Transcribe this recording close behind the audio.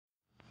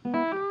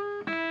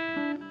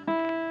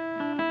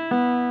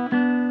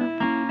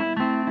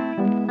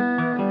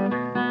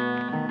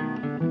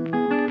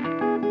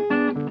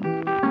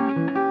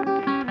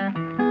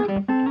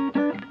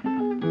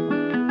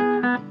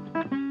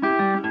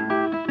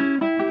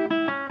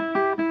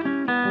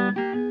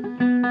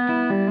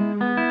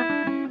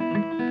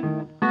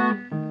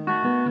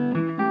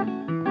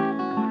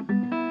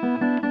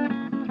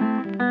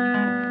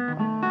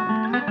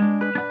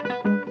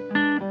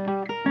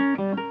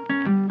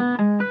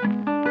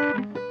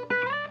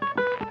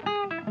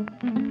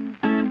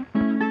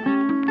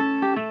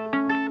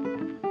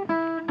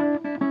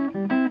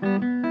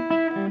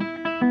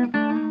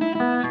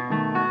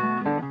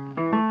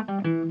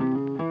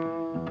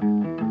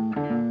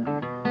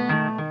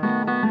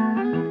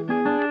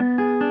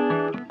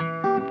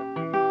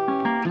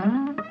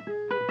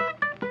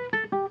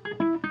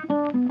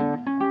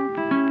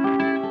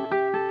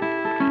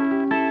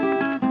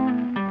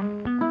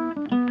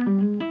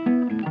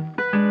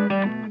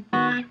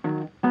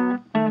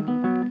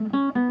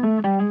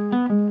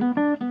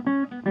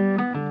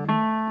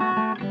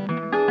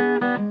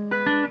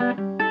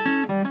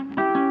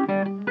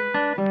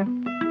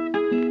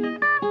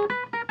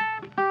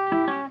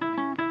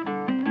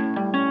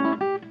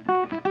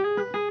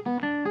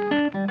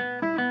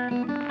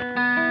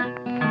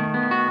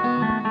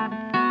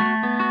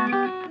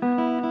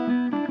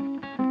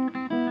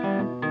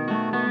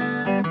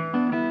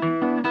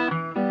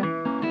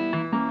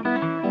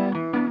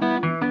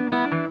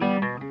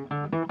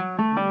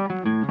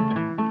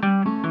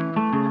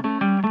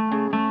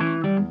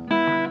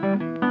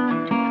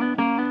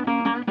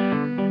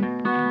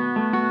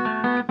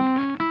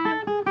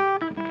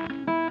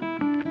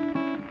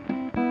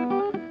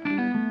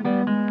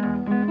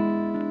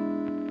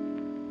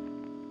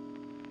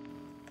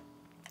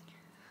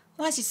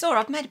Well, as you saw,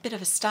 I've made a bit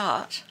of a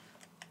start.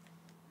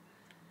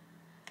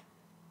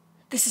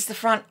 This is the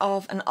front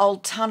of an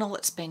old tunnel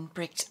that's been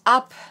bricked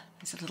up.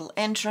 There's a little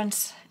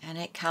entrance and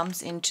it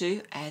comes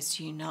into, as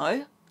you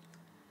know,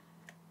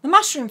 the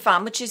mushroom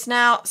farm, which is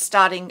now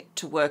starting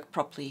to work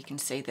properly. You can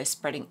see they're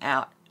spreading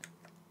out.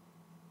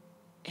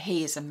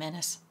 He is a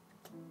menace.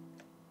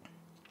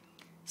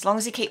 As long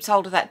as he keeps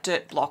hold of that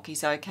dirt block,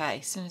 he's okay.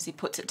 As soon as he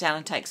puts it down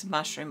and takes a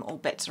mushroom, all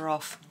bets are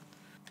off.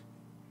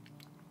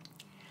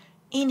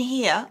 In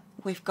here,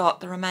 we've got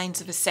the remains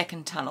of a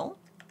second tunnel.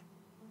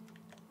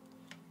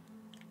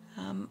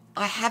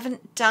 I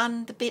haven't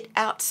done the bit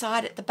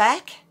outside at the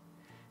back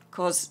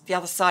because the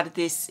other side of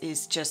this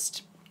is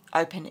just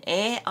open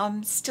air.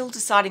 I'm still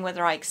deciding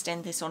whether I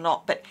extend this or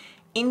not, but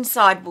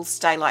inside will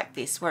stay like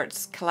this, where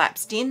it's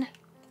collapsed in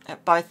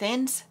at both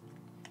ends.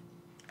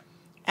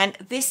 And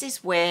this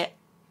is where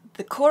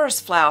the chorus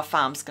flower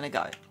farm's going to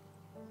go.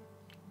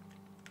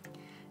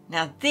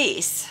 Now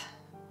this,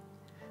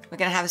 we're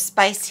going to have a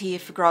space here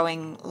for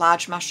growing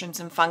large mushrooms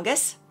and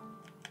fungus.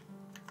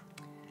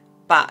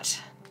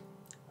 But,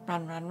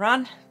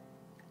 run.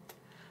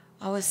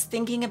 I was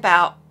thinking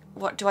about,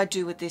 what do I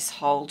do with this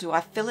hole? Do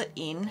I fill it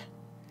in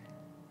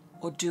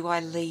or do I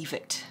leave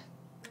it?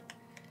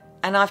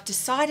 And I've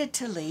decided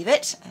to leave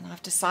it, and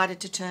I've decided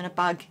to turn a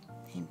bug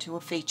into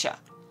a feature.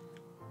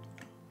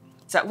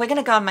 So we're going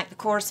to go and make the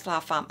chorus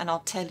flower farm, and I'll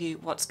tell you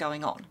what's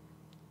going on.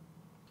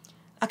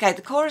 Okay,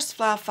 the chorus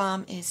flower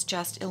farm is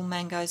just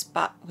ilmangos,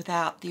 but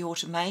without the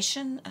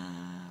automation.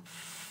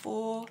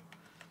 4.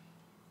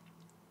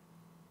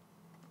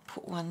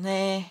 Put one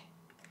there.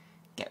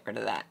 Get rid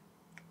of that.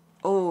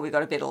 Oh, we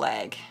got a bit of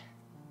lag.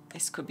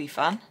 This could be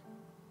fun.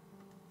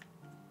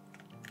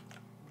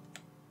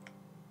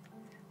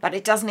 But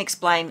it doesn't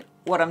explain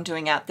what I'm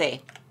doing out there.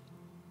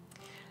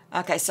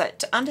 Okay, so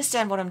to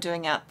understand what I'm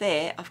doing out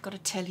there, I've got to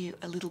tell you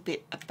a little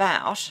bit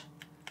about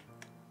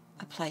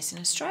a place in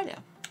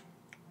Australia.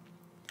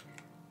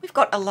 We've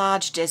got a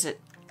large desert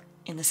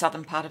in the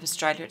southern part of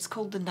Australia. It's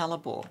called the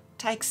Nullarbor. It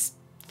takes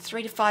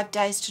 3 to 5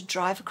 days to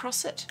drive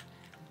across it.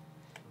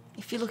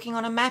 If you're looking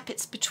on a map,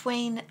 it's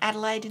between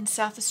Adelaide in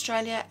South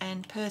Australia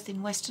and Perth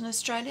in Western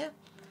Australia.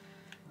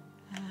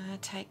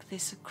 Take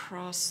this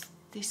across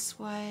this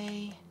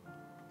way.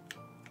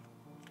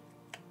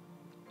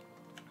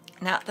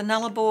 Now, the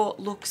Nullarbor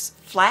looks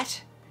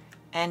flat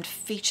and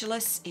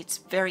featureless. It's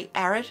very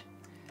arid.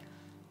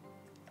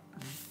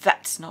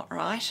 That's not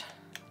right.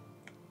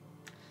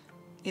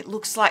 It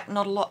looks like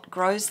not a lot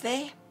grows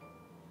there.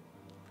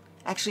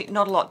 Actually,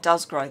 not a lot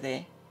does grow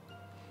there.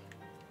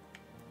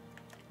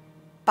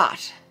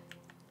 But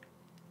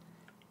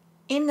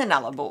in the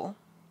Nullarbor,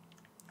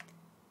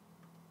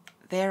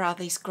 there are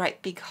these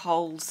great big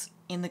holes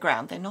in the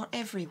ground. They're not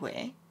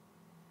everywhere.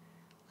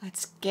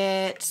 Let's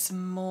get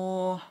some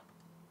more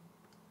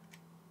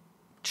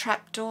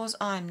trapdoors.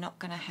 I'm not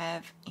going to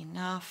have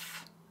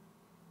enough.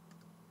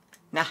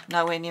 Nah,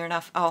 nowhere near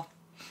enough. Oh.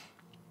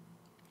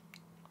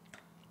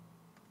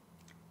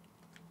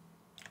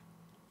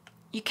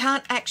 You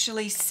can't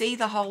actually see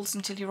the holes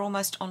until you're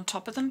almost on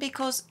top of them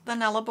because the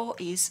Nullarbor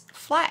is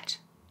flat.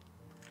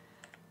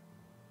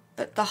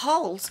 But the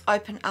holes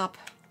open up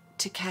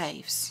to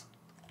caves,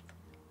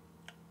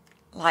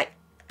 like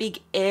big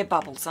air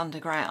bubbles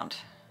underground.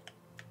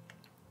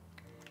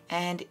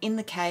 And in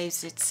the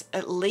caves it's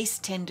at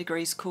least 10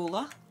 degrees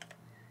cooler.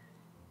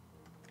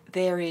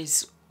 There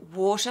is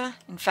water.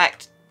 In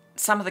fact,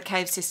 some of the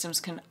cave systems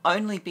can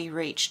only be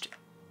reached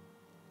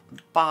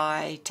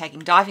by taking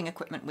diving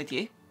equipment with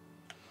you.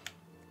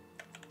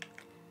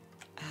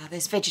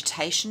 There's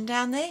vegetation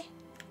down there.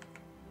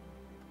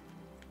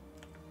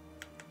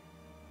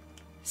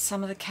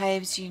 Some of the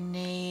caves you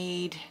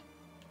need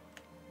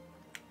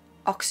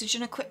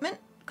oxygen equipment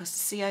because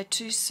the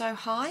CO2 is so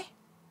high.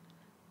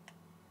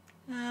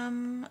 How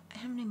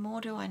many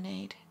more do I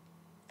need?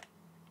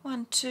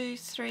 1, 2,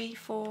 3,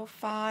 4,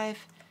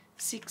 5,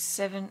 6,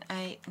 7,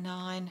 8,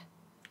 9,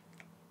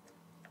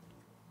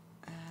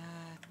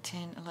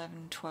 10,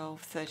 11,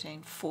 12,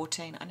 13,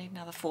 14. I need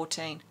another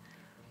 14.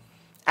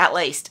 At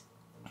least.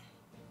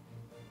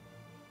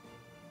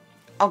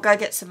 I'll go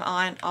get some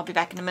iron. I'll be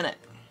back in a minute.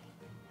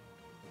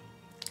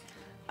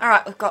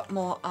 Alright, we've got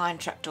more iron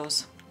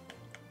trapdoors.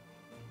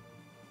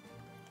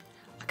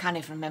 I can't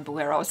even remember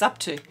where I was up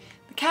to.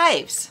 The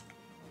caves.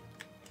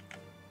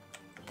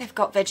 They've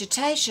got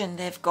vegetation.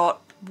 They've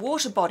got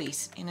water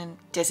bodies in a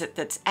desert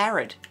that's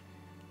arid.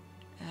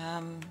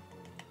 I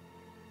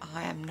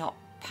am not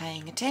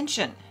paying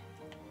attention.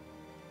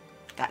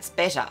 That's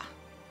better.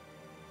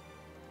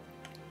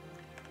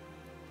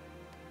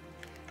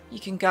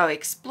 You can go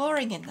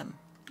exploring in them.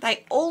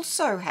 They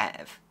also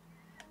have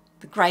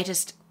the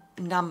greatest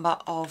number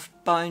of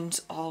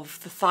bones of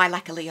the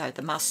Thylacoleo,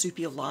 the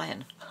marsupial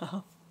lion.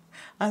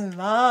 I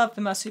love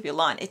the marsupial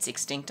lion. It's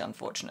extinct,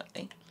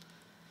 unfortunately.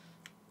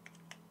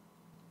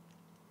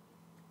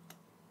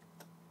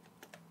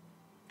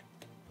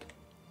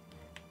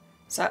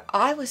 So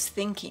I was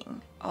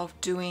thinking of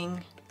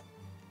doing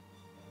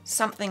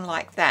something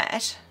like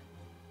that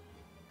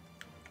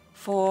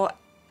for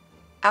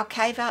our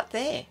cave out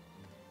there,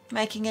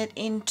 making it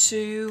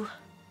into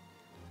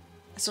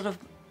a sort of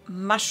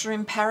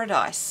mushroom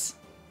paradise.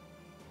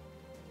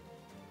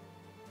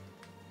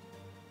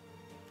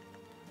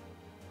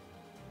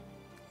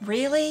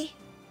 Really?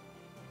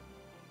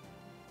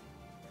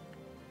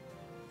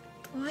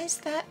 Why is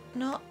that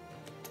not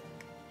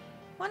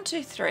 1,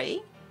 2,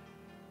 3?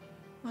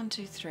 1,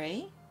 2,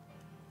 3.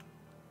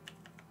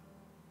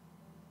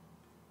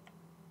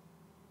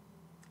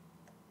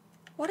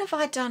 What have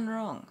I done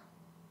wrong?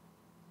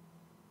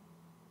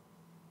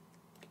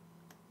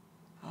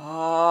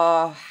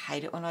 Oh, I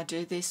hate it when I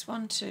do this.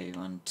 1, 2,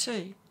 1,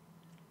 2.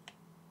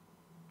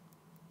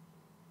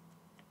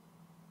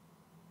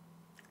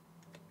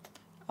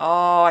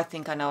 Oh, I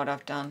think I know what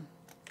I've done.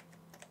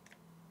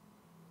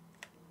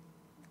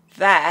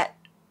 That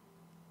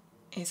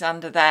is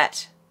under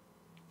that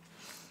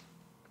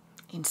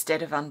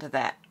instead of under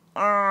that.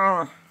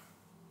 Oh.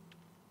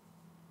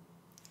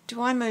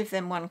 Do I move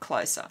them one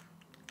closer?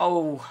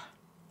 Oh.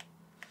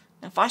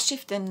 Now if I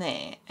shift them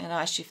there and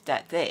I shift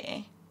that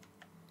there,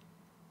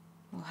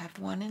 we'll have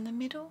one in the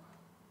middle.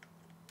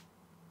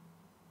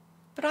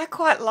 But I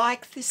quite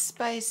like this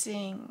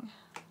spacing.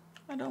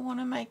 I don't want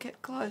to make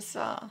it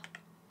closer.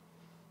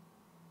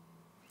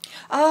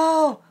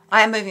 Oh,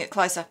 I am moving it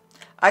closer.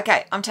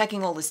 Okay, I'm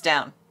taking all this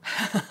down.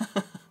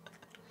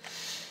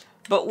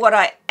 But what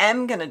I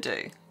am going to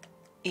do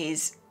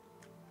is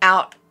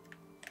out...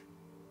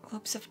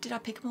 Oops, did I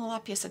pick them all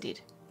up? Yes, I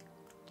did.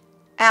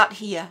 Out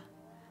here,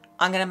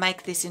 I'm going to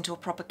make this into a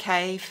proper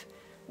cave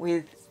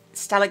with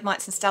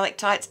stalagmites and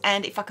stalactites.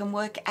 And if I can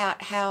work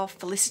out how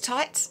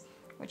felicitites,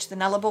 which the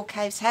nullable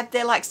caves have,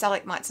 they're like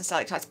stalagmites and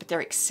stalactites, but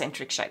they're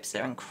eccentric shapes.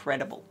 They're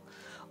incredible.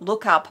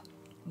 Look up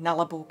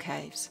nullable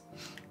caves.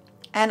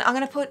 And I'm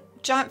going to put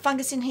giant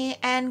fungus in here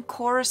and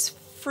chorus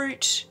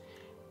fruit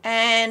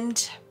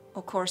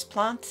or chorus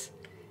plants.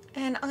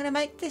 And I'm going to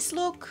make this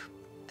look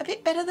a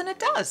bit better than it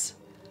does.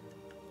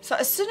 So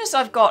as soon as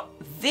I've got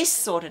this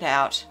sorted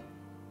out,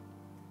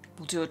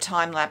 we'll do a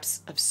time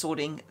lapse of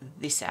sorting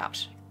this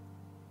out.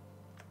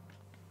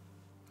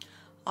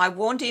 I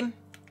warned him.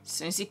 As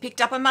soon as he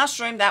picked up a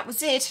mushroom, that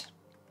was it.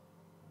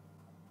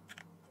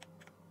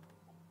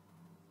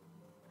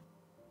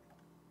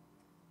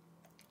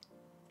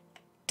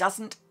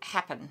 Doesn't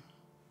happen.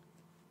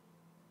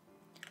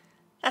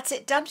 That's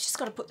it done. Just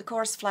got to put the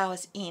chorus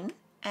flowers in,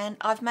 and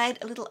I've made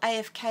a little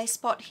AFK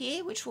spot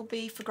here which will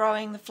be for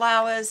growing the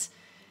flowers,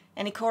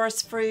 any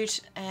chorus fruit,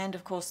 and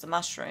of course the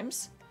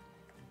mushrooms.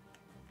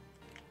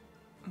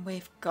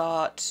 We've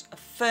got a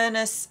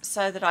furnace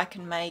so that I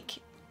can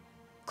make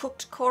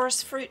cooked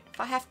chorus fruit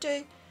if I have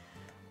to.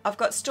 I've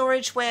got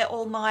storage where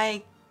all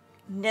my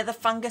nether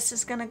fungus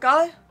is going to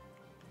go.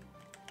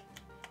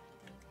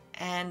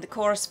 And the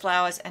chorus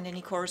flowers and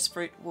any chorus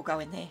fruit will go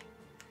in there.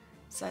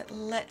 So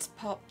let's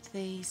pop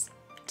these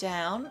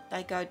down.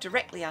 They go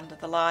directly under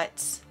the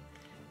lights.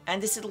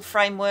 And this little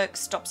framework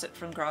stops it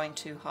from growing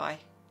too high.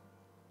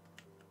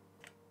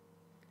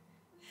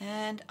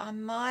 And I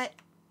might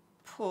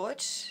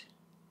put...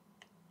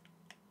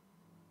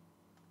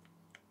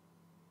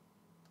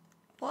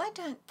 Why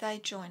don't they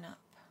join up?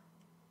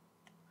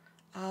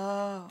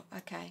 Oh,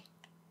 okay.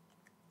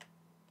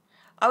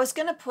 I was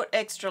going to put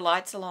extra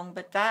lights along,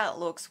 but that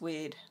looks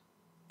weird.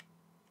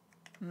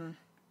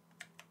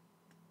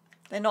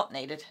 They're not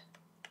needed.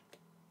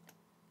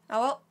 Oh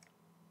well.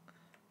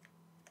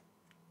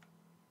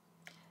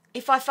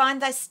 If I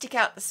find they stick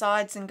out the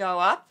sides and go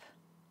up,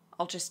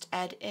 I'll just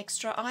add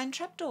extra iron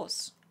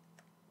trapdoors.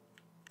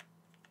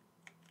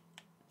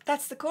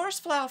 That's the chorus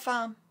flower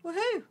farm.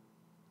 Woohoo!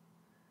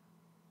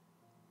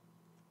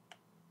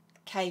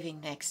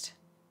 Caving next.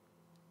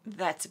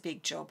 That's a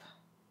big job.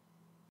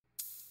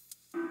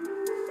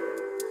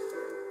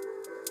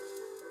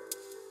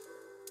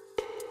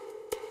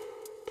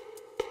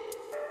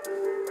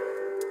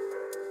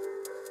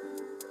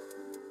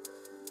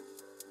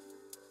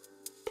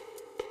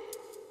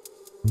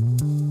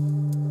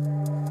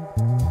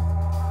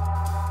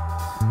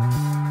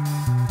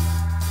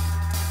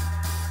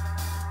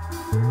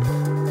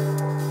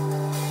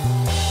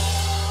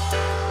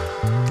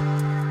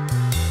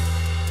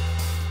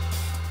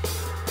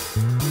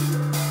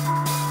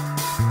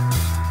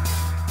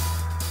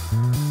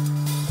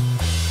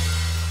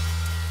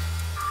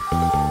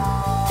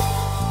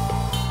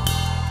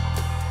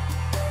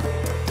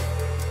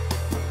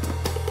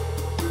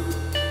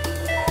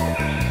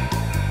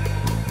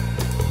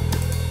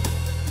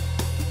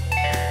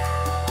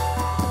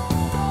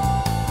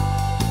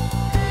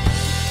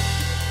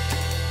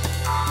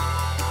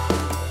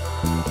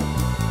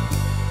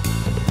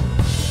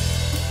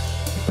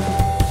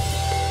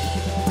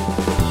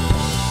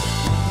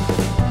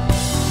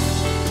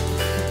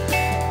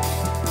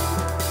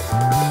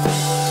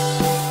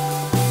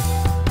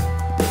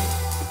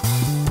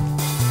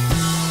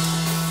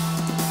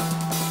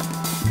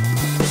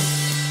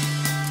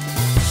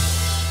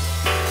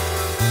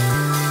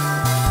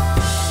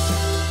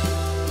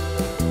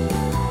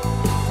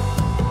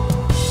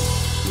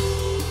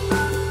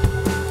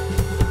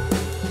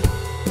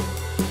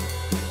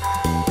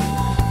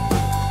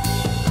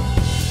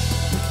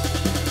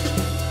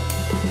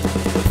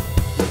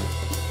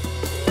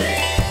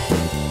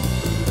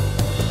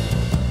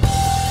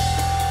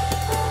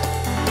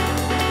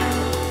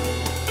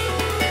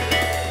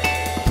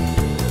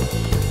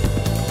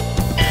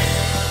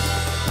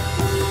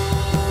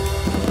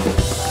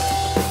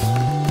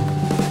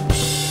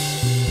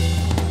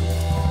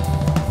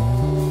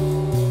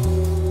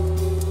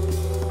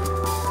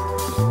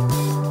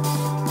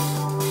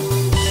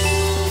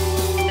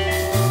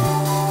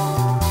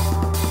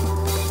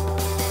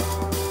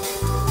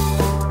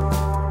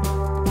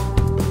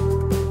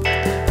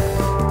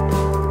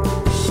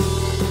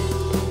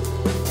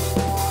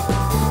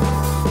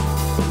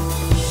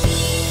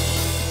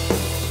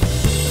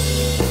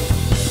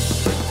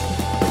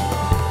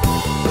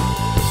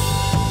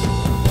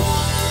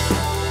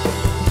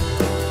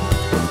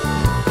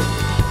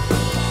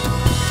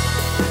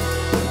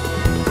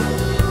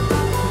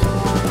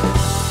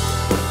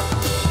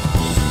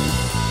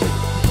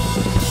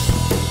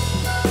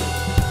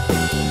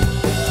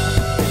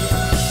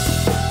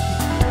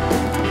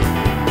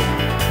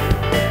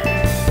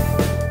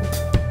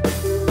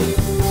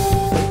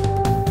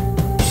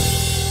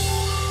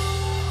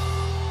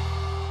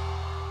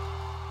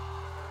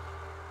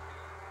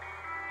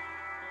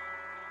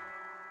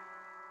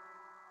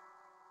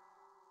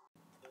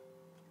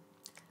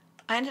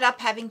 I ended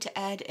up having to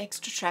add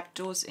extra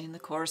trapdoors in the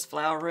chorus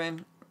flower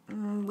room.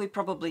 We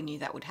probably knew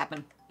that would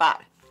happen,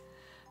 but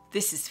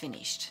this is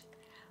finished.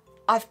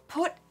 I've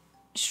put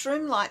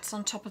shroom lights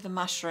on top of the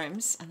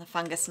mushrooms and the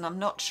fungus, and I'm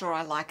not sure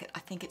I like it.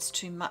 I think it's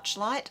too much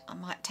light. I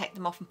might take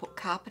them off and put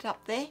carpet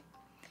up there.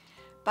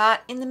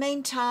 But in the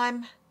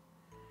meantime,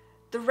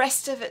 the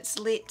rest of it's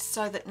lit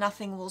so that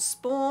nothing will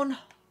spawn,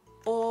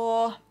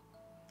 or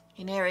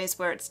in areas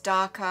where it's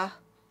darker,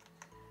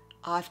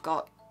 I've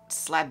got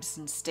slabs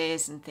and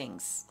stairs and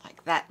things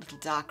like that little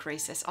dark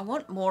recess. I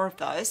want more of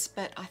those,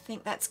 but I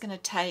think that's going to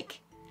take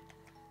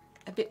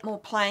a bit more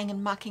playing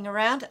and mucking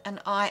around,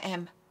 and I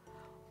am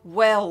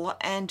well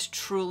and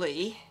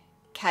truly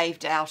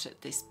caved out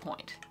at this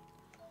point.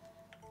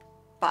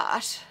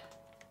 But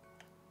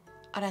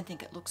I don't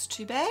think it looks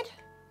too bad.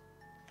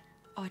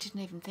 Oh, I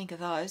didn't even think of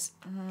those.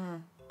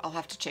 I'll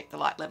have to check the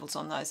light levels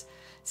on those.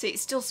 See,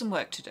 still some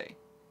work to do.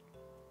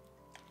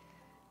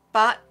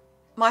 But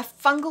my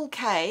fungal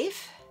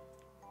cave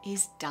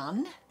is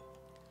done,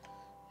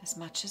 as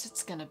much as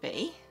it's going to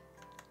be.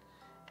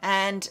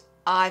 And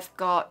I've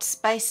got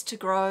space to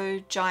grow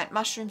giant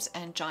mushrooms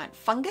and giant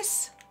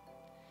fungus.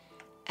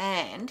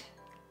 And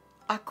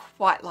I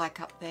quite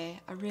like up there.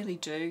 I really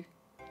do.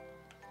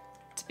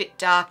 It's a bit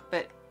dark,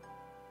 but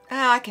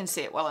I can see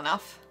it well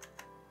enough.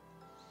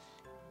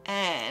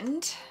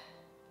 And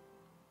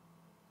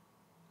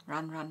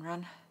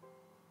run.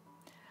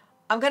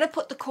 I'm going to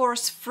put the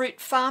chorus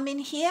fruit farm in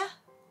here,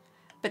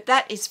 but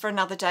that is for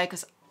another day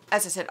because,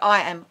 as I said,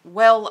 I am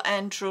well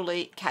and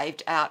truly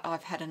caved out.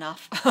 I've had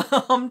enough.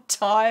 I'm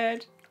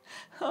tired.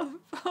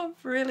 I've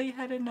really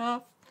had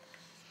enough.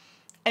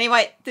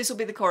 Anyway, this will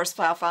be the chorus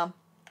flower farm.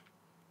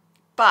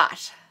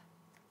 But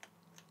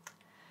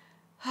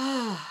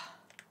now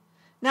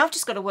I've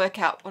just got to work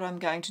out what I'm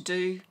going to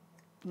do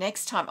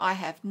next time. I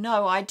have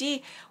no idea.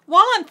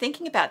 While I'm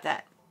thinking about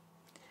that,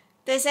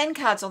 there's end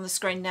cards on the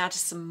screen now to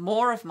some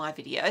more of my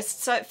videos,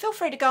 so feel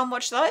free to go and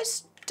watch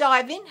those.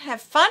 Dive in,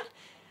 have fun.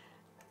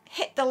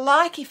 Hit the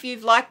like if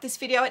you've liked this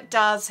video, it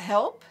does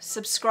help.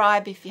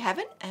 Subscribe if you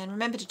haven't, and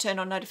remember to turn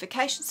on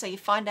notifications so you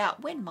find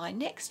out when my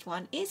next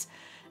one is.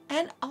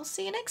 And I'll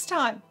see you next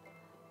time.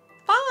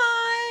 Bye!